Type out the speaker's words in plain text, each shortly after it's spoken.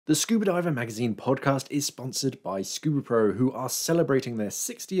The Scuba Diver Magazine podcast is sponsored by Scuba Pro, who are celebrating their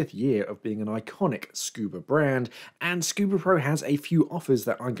 60th year of being an iconic scuba brand, and Scuba Pro has a few offers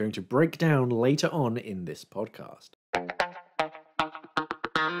that I'm going to break down later on in this podcast.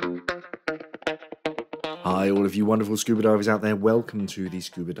 Hi, all of you wonderful scuba divers out there. Welcome to the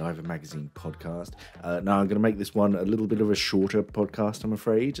Scuba Diver Magazine podcast. Now, I'm going to make this one a little bit of a shorter podcast, I'm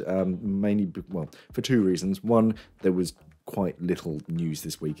afraid, for two reasons. One, there was quite little news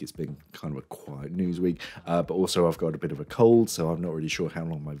this week. It's been kind of a quiet news week, but also I've got a bit of a cold, so I'm not really sure how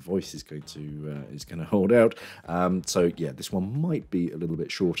long my voice is going to hold out. So yeah, this one might be a little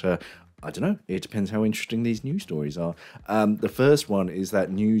bit shorter. I don't know. It depends how interesting these news stories are. The first one is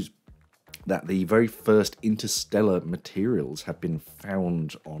that news that the very first interstellar materials have been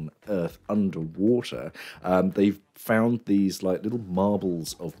found on Earth underwater. They've found these like little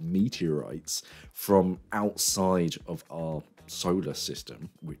marbles of meteorites from outside of our solar system,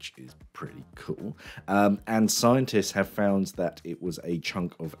 which is pretty cool. And scientists have found that it was a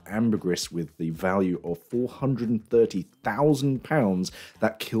chunk of ambergris with the value of £430,000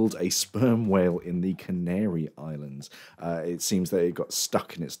 that killed a sperm whale in the Canary Islands. It seems that it got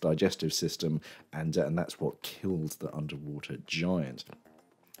stuck in its digestive system, and that's what killed the underwater giant.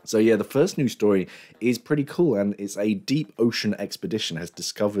 So yeah, the first news story is pretty cool, and it's a deep ocean expedition has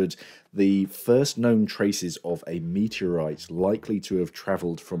discovered the first known traces of a meteorite likely to have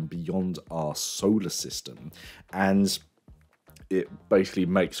travelled from beyond our solar system, and it basically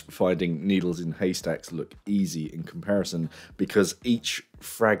makes finding needles in haystacks look easy in comparison, because each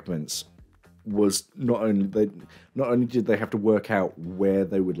fragment was not only did they have to work out where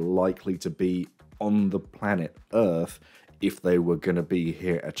they would likely to be on the planet Earth if they were going to be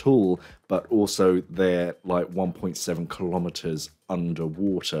here at all, but also they're like 1.7 kilometers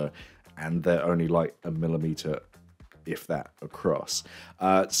underwater, and they're only like a millimeter, if that, across.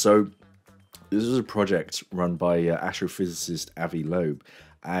 So this is a project run by astrophysicist Avi Loeb,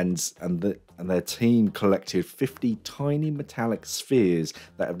 and their team collected 50 tiny metallic spheres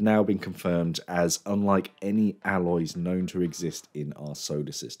that have now been confirmed as unlike any alloys known to exist in our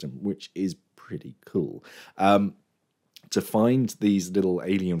solar system, which is pretty cool. To find these little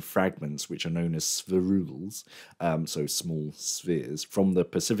alien fragments, which are known as spherules, so small spheres, from the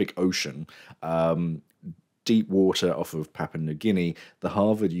Pacific Ocean, deep water off of Papua New Guinea, the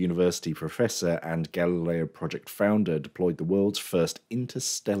Harvard University professor and Galileo Project founder deployed the world's first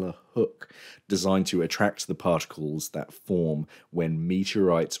interstellar hook designed to attract the particles that form when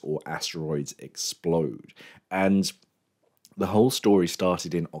meteorites or asteroids explode. And the whole story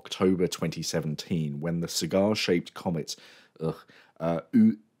started in October 2017 when the cigar-shaped comet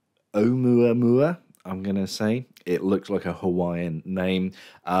Oumuamua, I'm going to say, it looks like a Hawaiian name,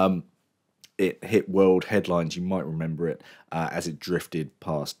 it hit world headlines. You might remember it as it drifted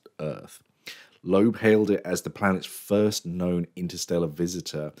past Earth. Loeb hailed it as the planet's first known interstellar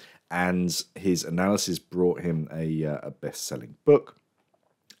visitor, and his analysis brought him a best-selling book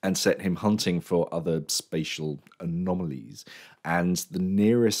and set him hunting for other spatial anomalies. And the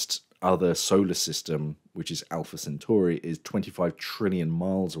nearest other solar system, which is Alpha Centauri, is 25 trillion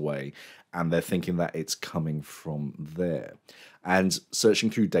miles away, and they're thinking that it's coming from there. And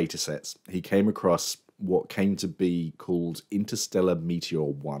searching through datasets, he came across what came to be called Interstellar Meteor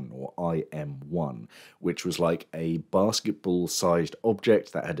 1, or IM1, which was like a basketball-sized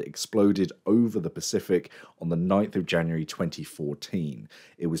object that had exploded over the Pacific on the 9th of January 2014.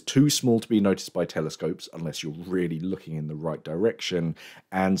 It was too small to be noticed by telescopes, unless you're really looking in the right direction,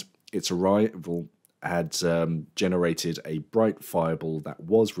 and its arrival had generated a bright fireball that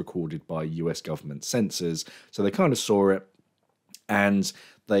was recorded by US government sensors, so they kind of saw it, and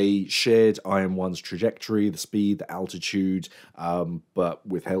they shared IM-1's trajectory, the speed, the altitude, but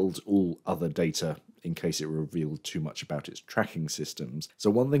withheld all other data in case it revealed too much about its tracking systems. So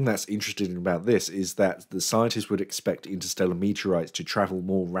one thing that's interesting about this is that the scientists would expect interstellar meteorites to travel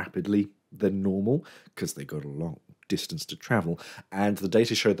more rapidly than normal, because they got a long distance to travel, and the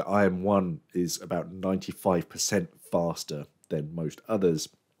data showed that IM-1 is about 95% faster than most others.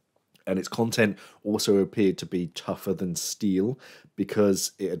 And its content also appeared to be tougher than steel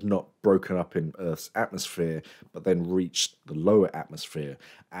because it had not broken up in Earth's atmosphere, but then reached the lower atmosphere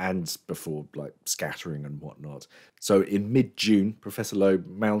and before like scattering and whatnot. So in mid-June, Professor Loeb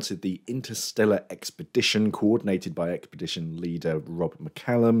mounted the Interstellar Expedition, coordinated by expedition leader Rob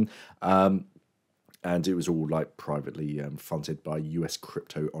McCallum, and it was all like privately funded by US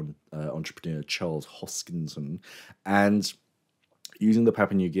crypto entrepreneur Charles Hoskinson. And using the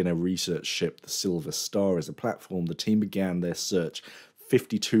Papua New Guinea research ship, the Silver Star, as a platform, the team began their search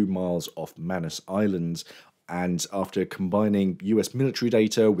 52 miles off Manus Island And after combining US military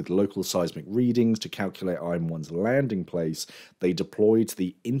data with local seismic readings to calculate IM-1's landing place, they deployed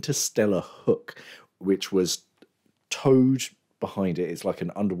the interstellar hook, which was towed behind it. It's like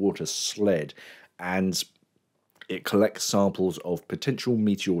an underwater sled, and it collects samples of potential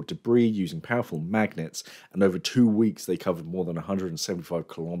meteor debris using powerful magnets. And over 2 weeks, they covered more than 175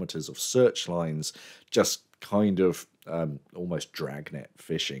 kilometers of search lines, just kind of almost dragnet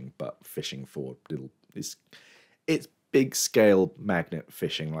fishing, but fishing for little. It's big scale magnet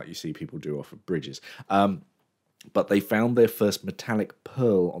fishing, like you see people do off of bridges. But they found their first metallic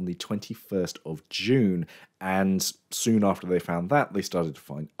pearl on the 21st of June, and soon after they found that, they started to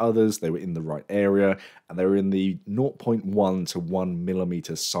find others. They were in the right area, and they were in the 0.1 to 1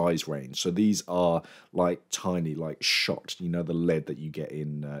 millimeter size range. So these are like tiny, like shot. You know, the lead that you get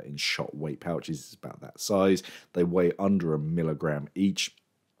in shot weight pouches is about that size. They weigh under a milligram each,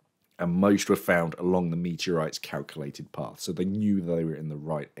 and most were found along the meteorite's calculated path. So they knew they were in the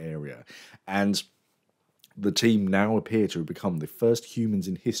right area, and the team now appear to have become the first humans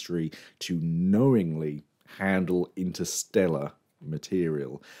in history to knowingly handle interstellar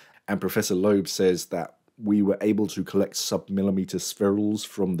material. And Professor Loeb says that we were able to collect sub-millimeter spherules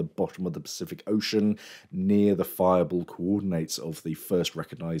from the bottom of the Pacific Ocean near the fireball coordinates of the first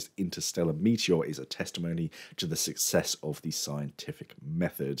recognized interstellar meteor is a testimony to the success of the scientific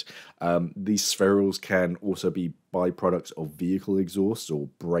method. These spherules can also be byproducts of vehicle exhausts or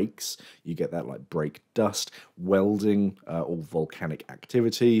brakes. You get that like brake dust, welding, or volcanic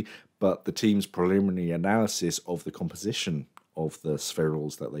activity. But the team's preliminary analysis of the composition of the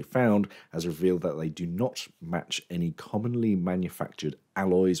spherules that they found has revealed that they do not match any commonly manufactured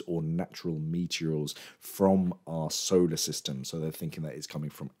alloys or natural meteors from our solar system. So they're thinking that it's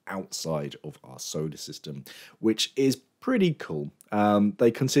coming from outside of our solar system, which is pretty cool.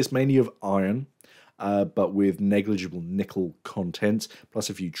 They consist mainly of iron, but with negligible nickel content, plus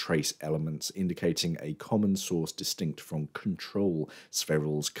a few trace elements indicating a common source distinct from control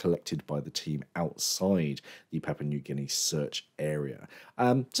spherules collected by the team outside the Papua New Guinea search area.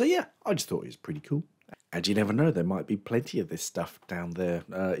 So yeah, I just thought it was pretty cool. And you never know, there might be plenty of this stuff down there,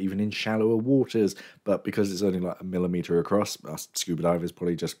 even in shallower waters. But because it's only like a millimeter across, us scuba divers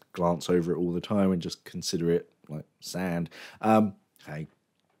probably just glance over it all the time and just consider it like sand. Hey.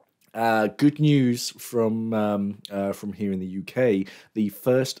 Good news from here in the UK. The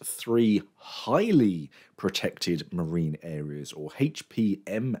first 3 highly protected marine areas, or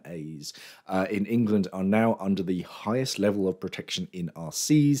HPMAs, in England are now under the highest level of protection in our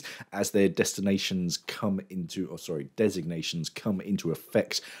seas as their designations come into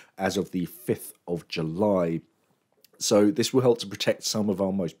effect as of the 5th of July. So this will help to protect some of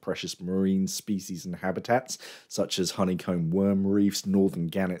our most precious marine species and habitats, such as honeycomb worm reefs, northern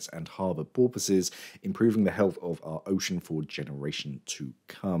gannets, and harbour porpoises, improving the health of our ocean for generations to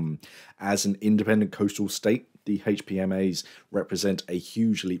come. As an independent coastal state, the HPMAs represent a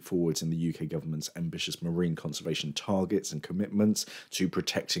huge leap forwards in the UK government's ambitious marine conservation targets and commitments to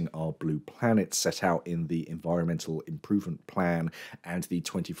protecting our blue planet set out in the Environmental Improvement Plan and the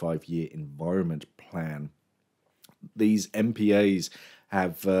 25-year Environment Plan. These MPAs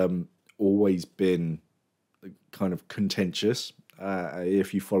have always been kind of contentious.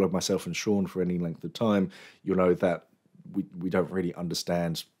 If you follow myself and Sean for any length of time, you'll know that we don't really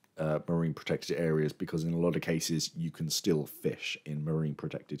understand marine protected areas, because in a lot of cases you can still fish in marine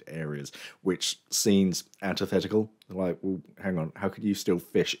protected areas, which seems antithetical. Like, well, hang on, how could you still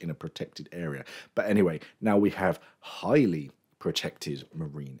fish in a protected area? But anyway, now we have highly protected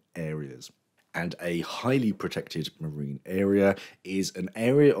marine areas. And a highly protected marine area is an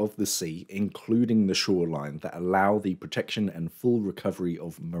area of the sea, including the shoreline, that allow the protection and full recovery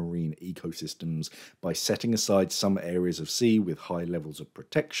of marine ecosystems. By setting aside some areas of sea with high levels of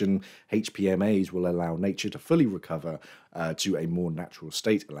protection, HPMAs will allow nature to fully recover to a more natural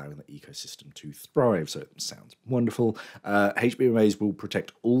state, allowing the ecosystem to thrive. So it sounds wonderful. HPMAs will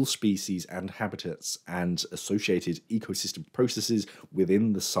protect all species and habitats and associated ecosystem processes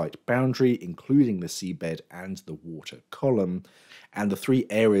within the site boundary, including the seabed and the water column. And the 3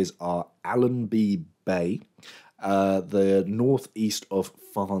 areas are Allenby Bay, the northeast of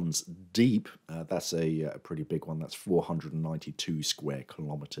Farnes Deep, that's a pretty big one, that's 492 square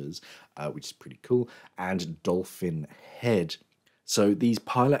kilometres, which is pretty cool, and Dolphin Head. So these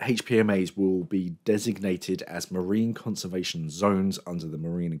pilot HPMAs will be designated as marine conservation zones under the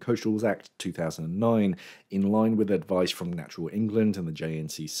Marine and Coastals Act 2009, in line with advice from Natural England and the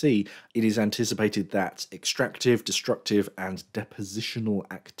JNCC. It is anticipated that extractive, destructive and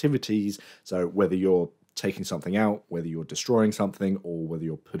depositional activities, so whether you're taking something out, whether you're destroying something or whether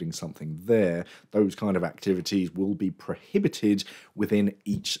you're putting something there, those kind of activities will be prohibited within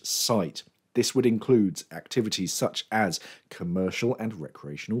each site. This would include activities such as commercial and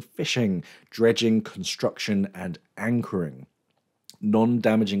recreational fishing, dredging, construction, and anchoring.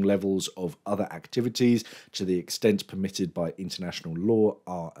 Non-damaging levels of other activities, to the extent permitted by international law,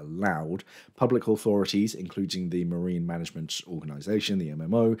 are allowed. Public authorities, including the Marine Management Organisation, the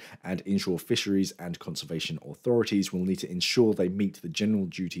MMO, and inshore fisheries and conservation authorities, will need to ensure they meet the general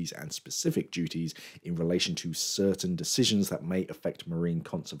duties and specific duties in relation to certain decisions that may affect marine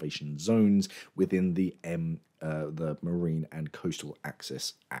conservation zones within the Marine and Coastal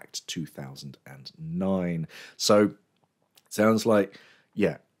Access Act 2009. So, sounds like,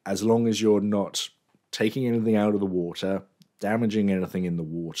 yeah, as long as you're not taking anything out of the water, damaging anything in the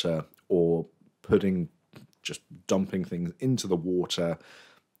water, or just dumping things into the water,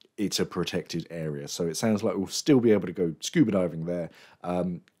 it's a protected area. So it sounds like we'll still be able to go scuba diving there,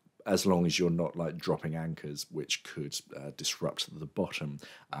 as long as you're not like dropping anchors, which could disrupt the bottom.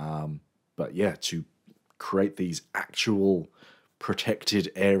 But yeah, to create these actual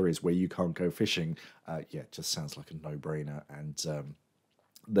protected areas where you can't go fishing, it just sounds like a no-brainer. And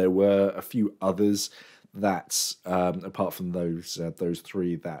there were a few others that, apart from those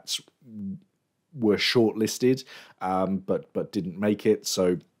three, that were shortlisted, but didn't make it.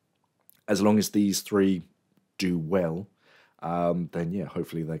 So as long as these three do well, then yeah,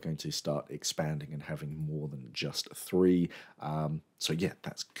 hopefully they're going to start expanding and having more than just three. So yeah,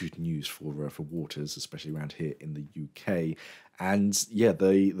 that's good news for waters, especially around here in the UK. And yeah,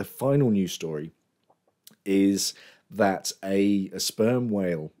 the final news story is that a sperm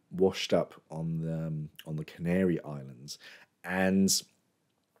whale washed up on the Canary Islands, and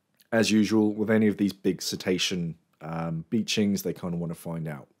as usual with any of these big cetacean beachings, they kind of want to find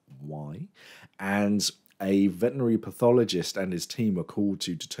out why. And a veterinary pathologist and his team were called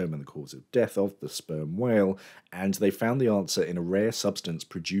to determine the cause of death of the sperm whale, and they found the answer in a rare substance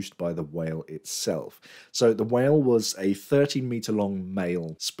produced by the whale itself. So the whale was a 13-meter long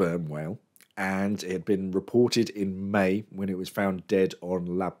male sperm whale, and it had been reported in May when it was found dead on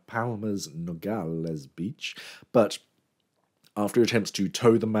La Palmas Nogales beach. But after attempts to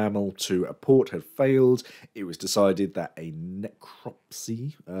tow the mammal to a port had failed, it was decided that a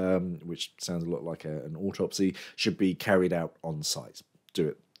necropsy, which sounds a lot like an autopsy, should be carried out on site. Do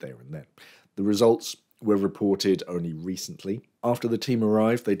it there and then. The results were reported only recently. After the team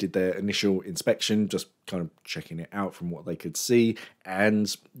arrived, they did their initial inspection, just kind of checking it out from what they could see,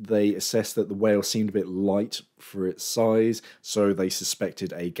 and they assessed that the whale seemed a bit light for its size, so they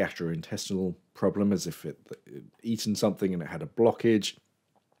suspected a gastrointestinal problem, as if it eaten something and it had a blockage.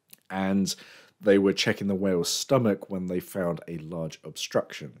 And they were checking the whale's stomach when they found a large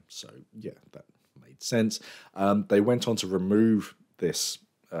obstruction. So yeah, that made sense. They went on to remove this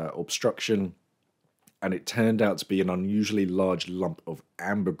obstruction, and it turned out to be an unusually large lump of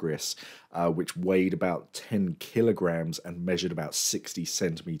ambergris, which weighed about 10 kilograms and measured about 60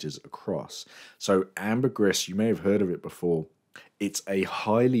 centimeters across. So ambergris, you may have heard of it before. It's a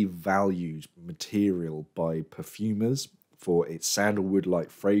highly valued material by perfumers for its sandalwood-like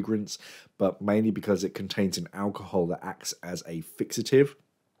fragrance, but mainly because it contains an alcohol that acts as a fixative.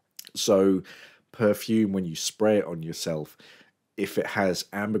 So perfume, when you spray it on yourself, if it has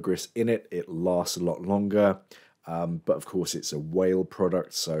ambergris in it, it lasts a lot longer. But of course, it's a whale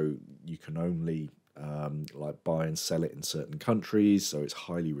product, so you can only buy and sell it in certain countries, so it's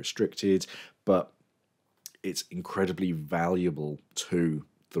highly restricted. But it's incredibly valuable to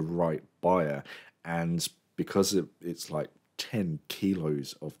the right buyer, and because it's like 10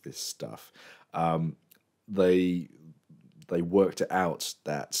 kilos of this stuff, they worked it out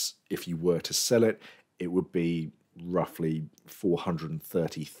that if you were to sell it, it would be roughly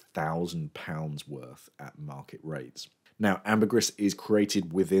 £430,000 worth at market rates. Now, ambergris is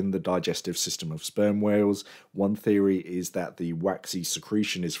created within the digestive system of sperm whales. One theory is that the waxy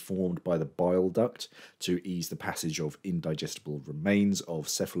secretion is formed by the bile duct to ease the passage of indigestible remains of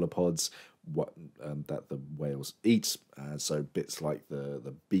cephalopods that the whales eat. So bits like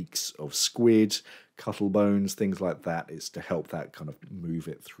the beaks of squid, cuttle bones, things like that. It's to help that kind of move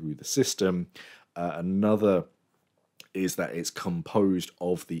it through the system. Another is that it's composed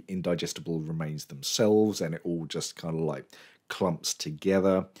of the indigestible remains themselves, and it all just kind of like clumps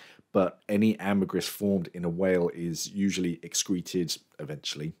together. But any ambergris formed in a whale is usually excreted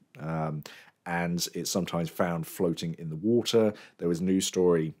eventually, and it's sometimes found floating in the water. There was a news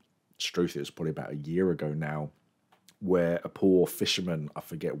story, truth, it was probably about a year ago now, where a poor fisherman, I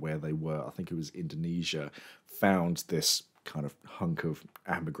forget where they were, I think it was Indonesia, found this kind of hunk of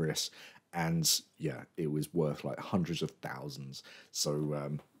ambergris, and yeah, it was worth like hundreds of thousands.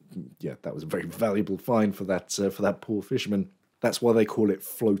 So yeah, that was a very valuable find for that poor fisherman. That's why they call it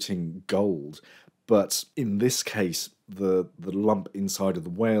floating gold. But in this case, the lump inside of the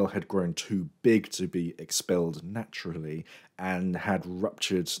whale had grown too big to be expelled naturally and had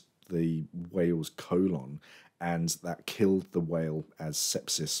ruptured the whale's colon, and that killed the whale as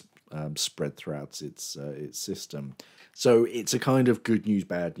sepsis spread throughout its system. So it's a kind of good news,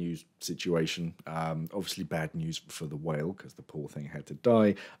 bad news situation. Obviously, bad news for the whale because the poor thing had to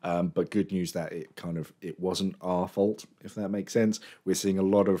die, but good news that it wasn't our fault, if that makes sense. We're seeing a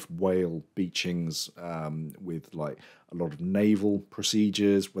lot of whale beachings with like a lot of naval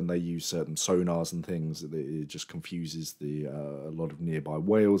procedures when they use certain sonars and things. It just confuses a lot of nearby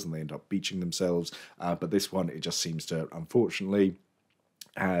whales and they end up beaching themselves. But this one, it just seems to, unfortunately,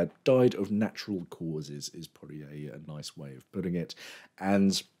 died of natural causes is probably a nice way of putting it.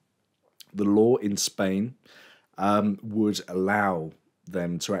 And the law in Spain would allow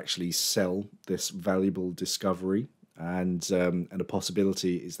them to actually sell this valuable discovery, and a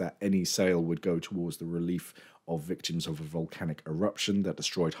possibility is that any sale would go towards the relief of victims of a volcanic eruption that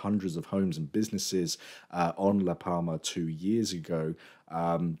destroyed hundreds of homes and businesses on La Palma 2 years ago.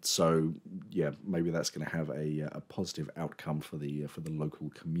 So yeah, maybe that's going to have a positive outcome for the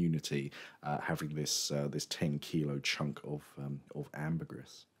local community, having this 10-kilo chunk of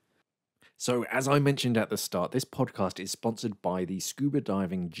ambergris. So, as I mentioned at the start, this podcast is sponsored by the scuba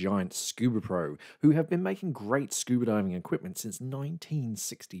diving giant Scuba Pro, who have been making great scuba diving equipment since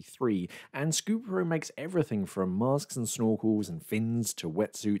 1963. And Scuba Pro makes everything from masks and snorkels and fins to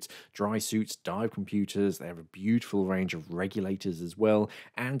wetsuits, dry suits, dive computers. They have a beautiful range of regulators as well,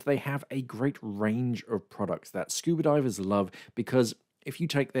 and they have a great range of products that scuba divers love because if you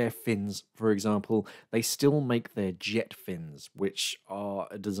take their fins, for example, they still make their jet fins, which are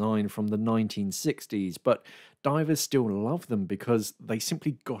a design from the 1960s, but divers still love them because they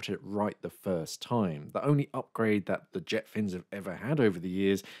simply got it right the first time. The only upgrade that the jet fins have ever had over the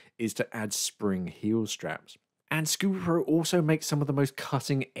years is to add spring heel straps. And Scuba Pro also makes some of the most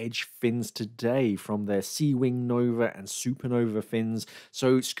cutting edge fins today, from their Sea Wing Nova and Supernova fins.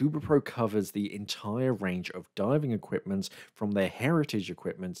 So Scuba Pro covers the entire range of diving equipment, from their heritage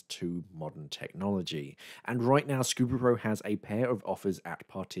equipment to modern technology. And right now Scuba Pro has a pair of offers at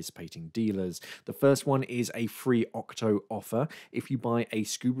participating dealers. The first one is a free Octo offer. If you buy a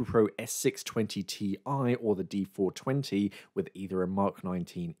Scuba Pro S620 Ti or the D420 with either a Mark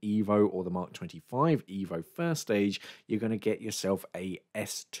 19 Evo or the Mark 25 Evo first stage, you're going to get yourself a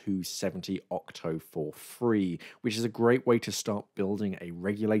S270 Octo for free, which is a great way to start building a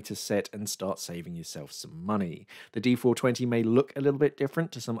regulator set and start saving yourself some money. The D420 may look a little bit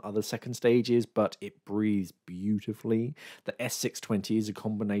different to some other second stages, but it breathes beautifully. The S620 is a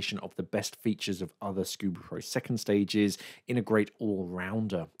combination of the best features of other Scuba Pro second stages in a great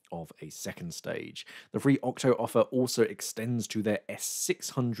all-rounder of a second stage. The free Octo offer also extends to their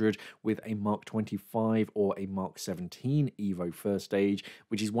S600 with a Mark 25 or a Mark 17 Evo first stage,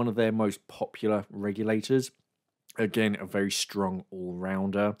 which is one of their most popular regulators. Again, a very strong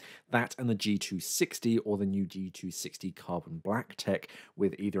all-rounder. That and the G260 or the new G260 Carbon Black Tech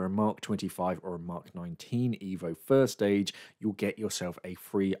with either a Mark 25 or a Mark 19 Evo first stage, you'll get yourself a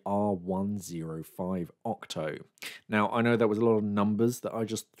free R105 Octo. Now, I know that was a lot of numbers that I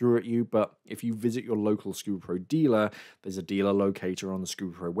just threw at you, but if you visit your local Scuba Pro dealer, there's a dealer locator on the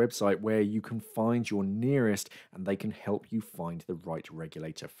Scuba Pro website where you can find your nearest and they can help you find the right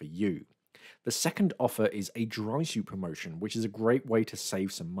regulator for you. The second offer is a dry suit promotion, which is a great way to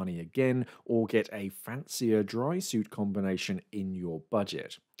save some money again, or get a fancier dry suit combination in your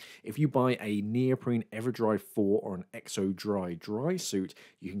budget. If you buy a neoprene Everdry 4 or an Exo dry suit,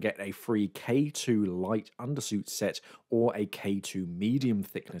 you can get a free K2 light undersuit set or a K2 medium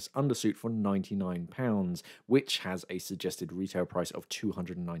thickness undersuit for £99, which has a suggested retail price of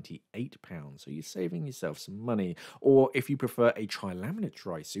 £298, so you're saving yourself some money. Or if you prefer a trilaminate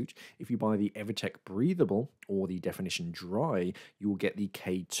dry suit, if you buy the Evertech breathable or the definition dry, you will get the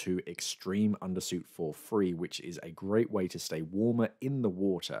K2 extreme undersuit for free, which is a great way to stay warmer in the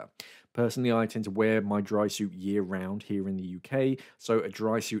water. Personally, I tend to wear my dry suit year round here in the UK, so a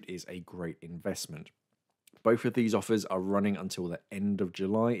dry suit is a great investment. Both of these offers are running until the end of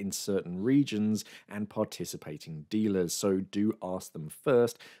July in certain regions and participating dealers, so do ask them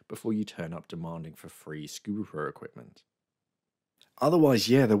first before you turn up demanding for free Scuba Pro equipment. Otherwise,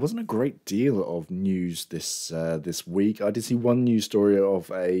 yeah, there wasn't a great deal of news this week. I did see one news story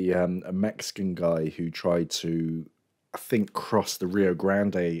of a Mexican guy who tried to, I think, cross the Rio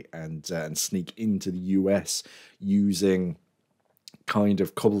Grande and sneak into the US using kind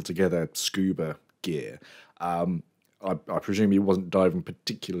of cobbled together scuba gear. I presume he wasn't diving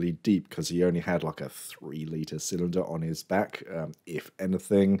particularly deep because he only had like a 3 litre cylinder on his back, if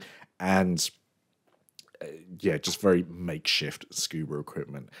anything, and yeah, just very makeshift scuba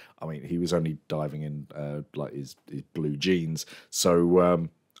equipment. I mean, he was only diving in like his blue jeans, so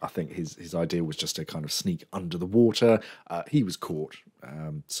I think his idea was just to kind of sneak under the water. He was caught,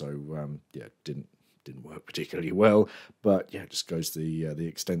 yeah, didn't work particularly well. But yeah, it just goes to the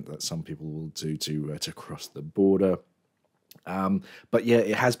extent that some people will do to cross the border. But yeah,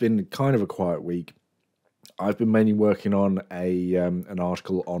 it has been kind of a quiet week. I've been mainly working on an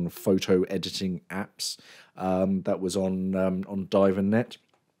article on photo editing apps that was on DiverNet,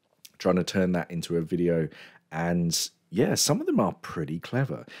 trying to turn that into a video. And yeah, some of them are pretty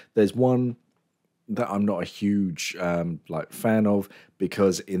clever. There's one that I'm not a huge like fan of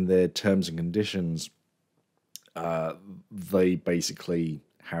because in their terms and conditions, they basically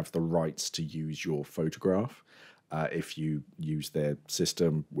have the rights to use your photograph if you use their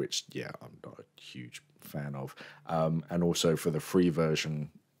system, which yeah, I'm not a huge fan of. And also for the free version,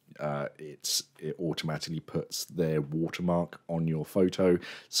 it automatically puts their watermark on your photo.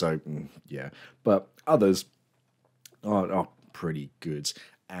 So yeah, but others are pretty good.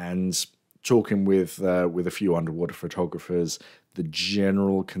 And talking with a few underwater photographers, the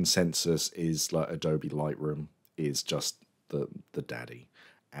general consensus is like Adobe Lightroom is just the daddy,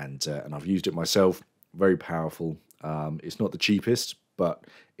 and I've used it myself. Very powerful. It's not the cheapest, but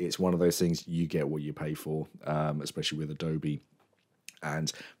it's one of those things you get what you pay for, especially with Adobe.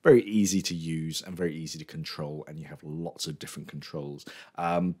 And very easy to use and very easy to control, and you have lots of different controls.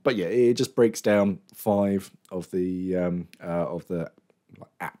 But yeah, it just breaks down 5 of the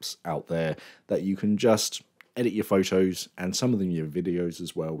apps out there that you can just edit your photos and some of them your videos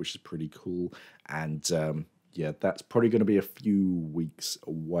as well, which is pretty cool. And yeah, that's probably going to be a few weeks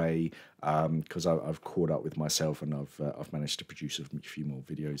away because I've caught up with myself and I've managed to produce a few more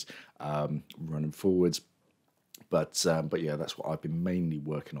videos running forwards. But yeah, that's what I've been mainly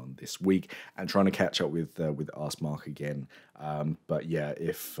working on this week and trying to catch up with Ask Mark again. But yeah,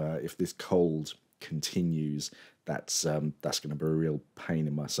 if this cold continues, that's going to be a real pain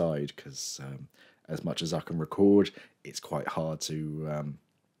in my side because as much as I can record, it's quite hard to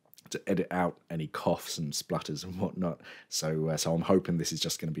edit out any coughs and splutters and whatnot. So I'm hoping this is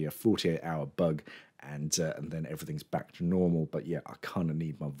just going to be a 48-hour bug, and then everything's back to normal. But yeah, I kind of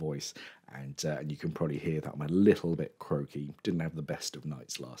need my voice, and you can probably hear that I'm a little bit croaky. Didn't have the best of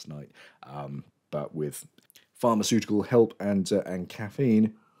nights last night, but with pharmaceutical help and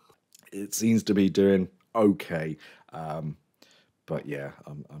caffeine, it seems to be doing okay. But yeah,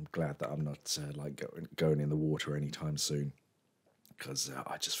 I'm glad that I'm not like going in the water anytime soon, because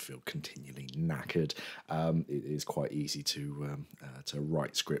I just feel continually knackered. It is quite easy to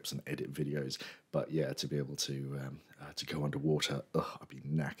write scripts and edit videos, but yeah, to be able to go underwater, I'd be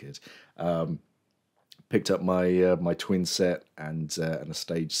knackered. Picked up my twin set and a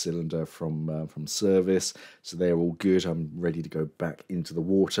stage cylinder from service, so they're all good. I'm ready to go back into the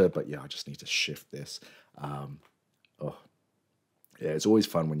water, but yeah, I just need to shift this. Yeah, it's always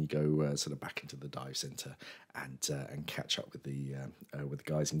fun when you go sort of back into the dive centre and catch up with the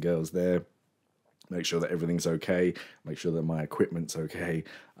guys and girls there. Make sure that everything's okay. Make sure that my equipment's okay.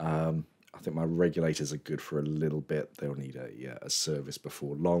 I think my regulators are good for a little bit. They'll need a service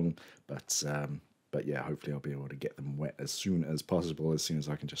before long, but yeah, hopefully I'll be able to get them wet as soon as possible. As soon as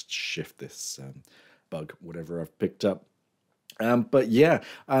I can just shift this bug, whatever I've picked up. But yeah,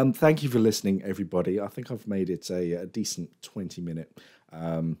 thank you for listening, everybody. I think I've made it a decent 20-minute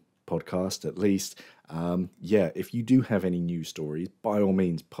podcast at least. Yeah, if you do have any news stories, by all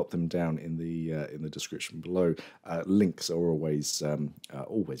means, pop them down in the description below. Links are always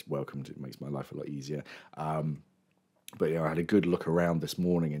welcomed. It makes my life a lot easier. But yeah, I had a good look around this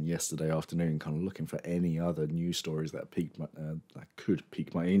morning and yesterday afternoon, kind of looking for any other news stories that that could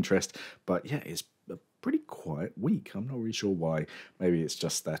pique my interest. But yeah, it's a pretty quiet week. I'm not really sure why. Maybe it's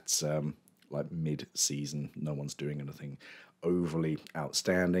just that like mid-season, no one's doing anything overly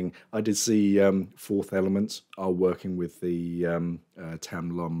outstanding. I did see Fourth Element are working with the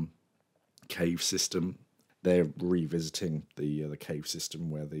Tam Lum cave system. They're revisiting the cave system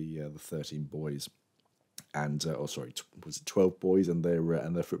where the 13 boys and was it 12 boys and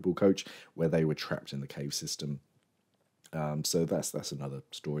their football coach, where they were trapped in the cave system. So that's another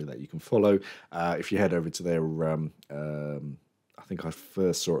story that you can follow. If you head over to their I think I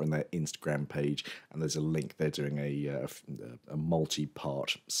first saw it on their Instagram page, and there's a link. They're doing a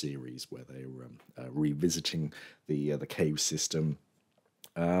multi-part series where they're revisiting the cave system.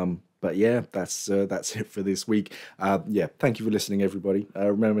 But yeah, that's it for this week. Yeah, thank you for listening, everybody.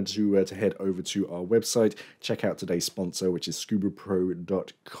 Remember to head over to our website, check out today's sponsor, which is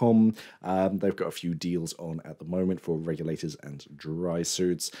scubapro.com. They've got a few deals on at the moment for regulators and dry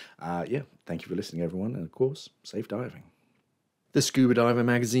suits. Yeah, thank you for listening, everyone, and of course, safe diving. The Scuba Diver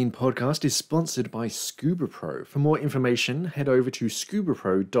Magazine podcast is sponsored by Scuba Pro. For more information, head over to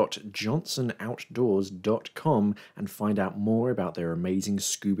scubapro.johnsonoutdoors.com and find out more about their amazing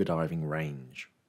scuba diving range.